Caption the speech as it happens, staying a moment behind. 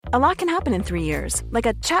A lot can happen in 3 years, like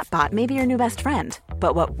a chatbot may be your new best friend.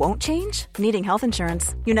 But what won't change? Needing health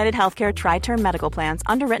insurance. United Healthcare Tri-Term Medical Plans,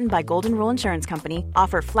 underwritten by Golden Rule Insurance Company,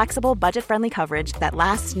 offer flexible, budget-friendly coverage that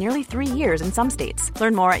lasts nearly 3 years in some states.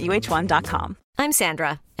 Learn more at uh1.com. I'm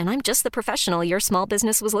Sandra, and I'm just the professional your small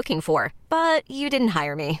business was looking for. But you didn't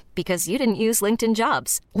hire me because you didn't use LinkedIn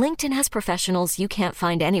Jobs. LinkedIn has professionals you can't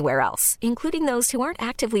find anywhere else, including those who aren't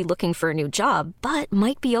actively looking for a new job, but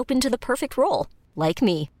might be open to the perfect role, like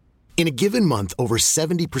me. In a given month, over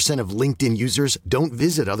 70% of LinkedIn users don't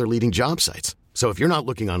visit other leading job sites. So if you're not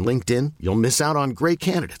looking on LinkedIn, you'll miss out on great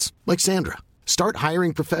candidates like Sandra. Start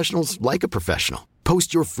hiring professionals like a professional.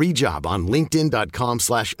 Post your free job on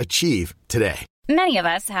linkedin.com/achieve today. Many of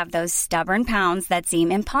us have those stubborn pounds that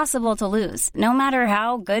seem impossible to lose, no matter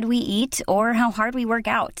how good we eat or how hard we work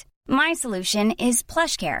out. My solution is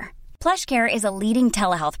PlushCare. PlushCare is a leading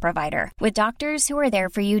telehealth provider with doctors who are there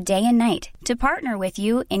for you day and night to partner with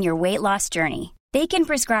you in your weight loss journey. They can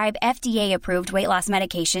prescribe FDA-approved weight loss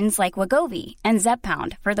medications like Wegovy and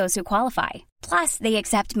Zepbound for those who qualify. Plus, they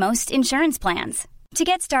accept most insurance plans. To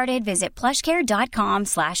get started, visit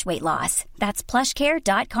plushcare.com/weightloss. That's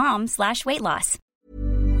plushcare.com/weightloss.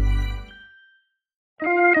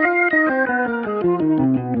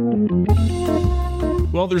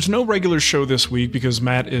 Well, there's no regular show this week because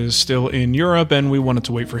Matt is still in Europe and we wanted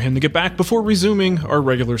to wait for him to get back before resuming our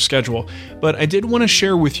regular schedule. But I did want to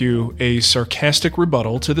share with you a sarcastic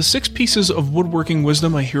rebuttal to the 6 pieces of woodworking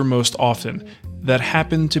wisdom I hear most often that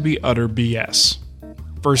happen to be utter BS.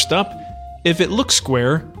 First up, if it looks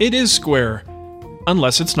square, it is square.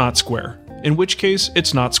 Unless it's not square, in which case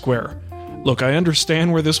it's not square. Look, I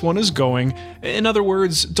understand where this one is going. In other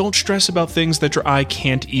words, don't stress about things that your eye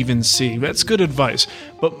can't even see. That's good advice.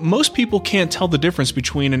 But most people can't tell the difference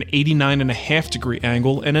between an 89.5 degree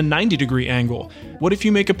angle and a 90 degree angle. What if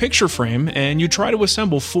you make a picture frame and you try to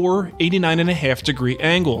assemble 4 89.5 degree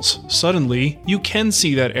angles? Suddenly, you can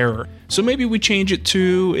see that error. So maybe we change it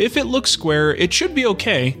to, if it looks square, it should be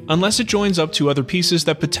okay, unless it joins up to other pieces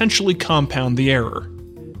that potentially compound the error.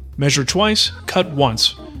 Measure twice, cut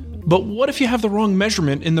once. But what if you have the wrong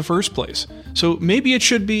measurement in the first place? So maybe it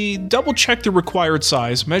should be double check the required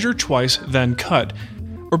size, measure twice, then cut.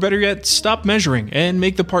 Or better yet, stop measuring and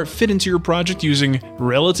make the part fit into your project using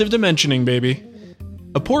relative dimensioning, baby.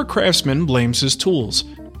 A poor craftsman blames his tools,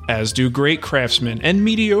 as do great craftsmen and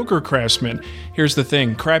mediocre craftsmen. Here's the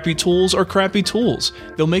thing, crappy tools are crappy tools.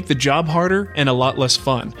 They'll make the job harder and a lot less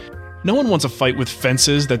fun. No one wants a fight with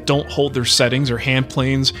fences that don't hold their settings or hand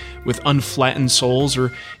planes with unflattened soles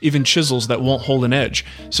or even chisels that won't hold an edge.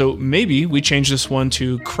 So maybe we change this one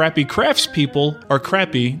to crappy craftspeople are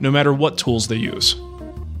crappy no matter what tools they use.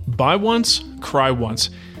 Buy once, cry once.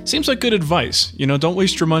 Seems like good advice. Don't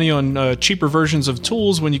waste your money on cheaper versions of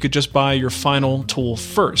tools when you could just buy your final tool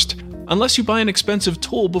first. Unless you buy an expensive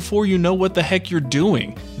tool before you know what the heck you're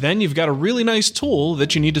doing. Then you've got a really nice tool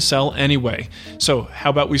that you need to sell anyway. So how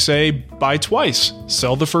about we say, buy twice.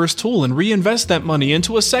 Sell the first tool and reinvest that money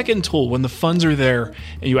into a second tool when the funds are there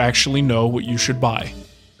and you actually know what you should buy.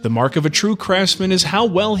 The mark of a true craftsman is how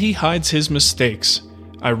well he hides his mistakes.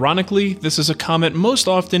 Ironically, this is a comment most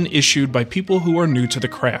often issued by people who are new to the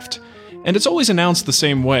craft. And it's always announced the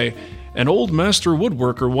same way. An old master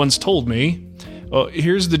woodworker once told me,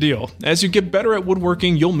 here's the deal. As you get better at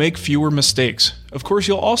woodworking, you'll make fewer mistakes. Of course,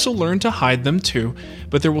 you'll also learn to hide them too,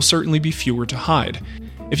 but there will certainly be fewer to hide.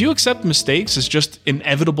 If you accept mistakes as just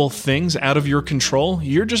inevitable things out of your control,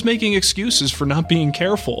 you're just making excuses for not being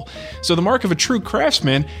careful. So the mark of a true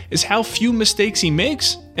craftsman is how few mistakes he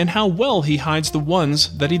makes and how well he hides the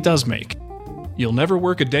ones that he does make. You'll never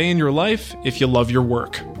work a day in your life if you love your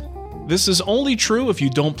work. This is only true if you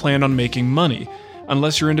don't plan on making money.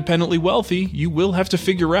 Unless you're independently wealthy, you will have to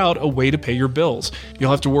figure out a way to pay your bills.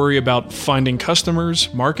 You'll have to worry about finding customers,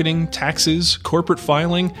 marketing, taxes, corporate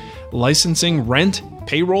filing, licensing, rent,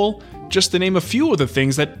 payroll, just to name a few of the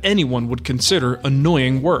things that anyone would consider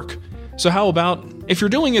annoying work. So how about, if you're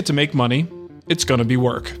doing it to make money, it's gonna be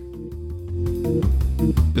work.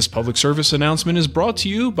 This public service announcement is brought to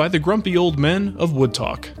you by the grumpy old men of Wood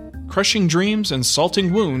Talk, crushing dreams and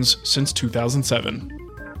salting wounds since 2007.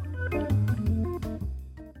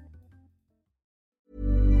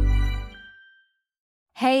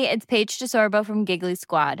 Hey, it's Paige DeSorbo from Giggly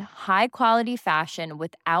Squad. High quality fashion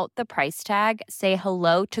without the price tag. Say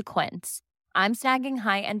hello to Quince. I'm snagging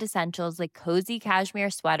high-end essentials like cozy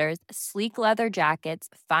cashmere sweaters, sleek leather jackets,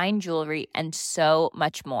 fine jewelry, and so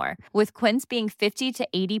much more. With Quince being 50 to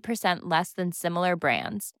 80% less than similar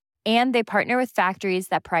brands. And they partner with factories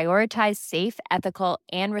that prioritize safe, ethical,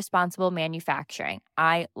 and responsible manufacturing.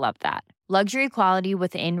 I love that. Luxury quality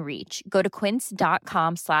within reach. Go to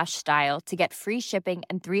quince.com/style to get free shipping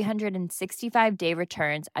and 365-day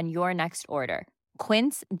returns on your next order.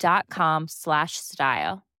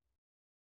 Quince.com/style.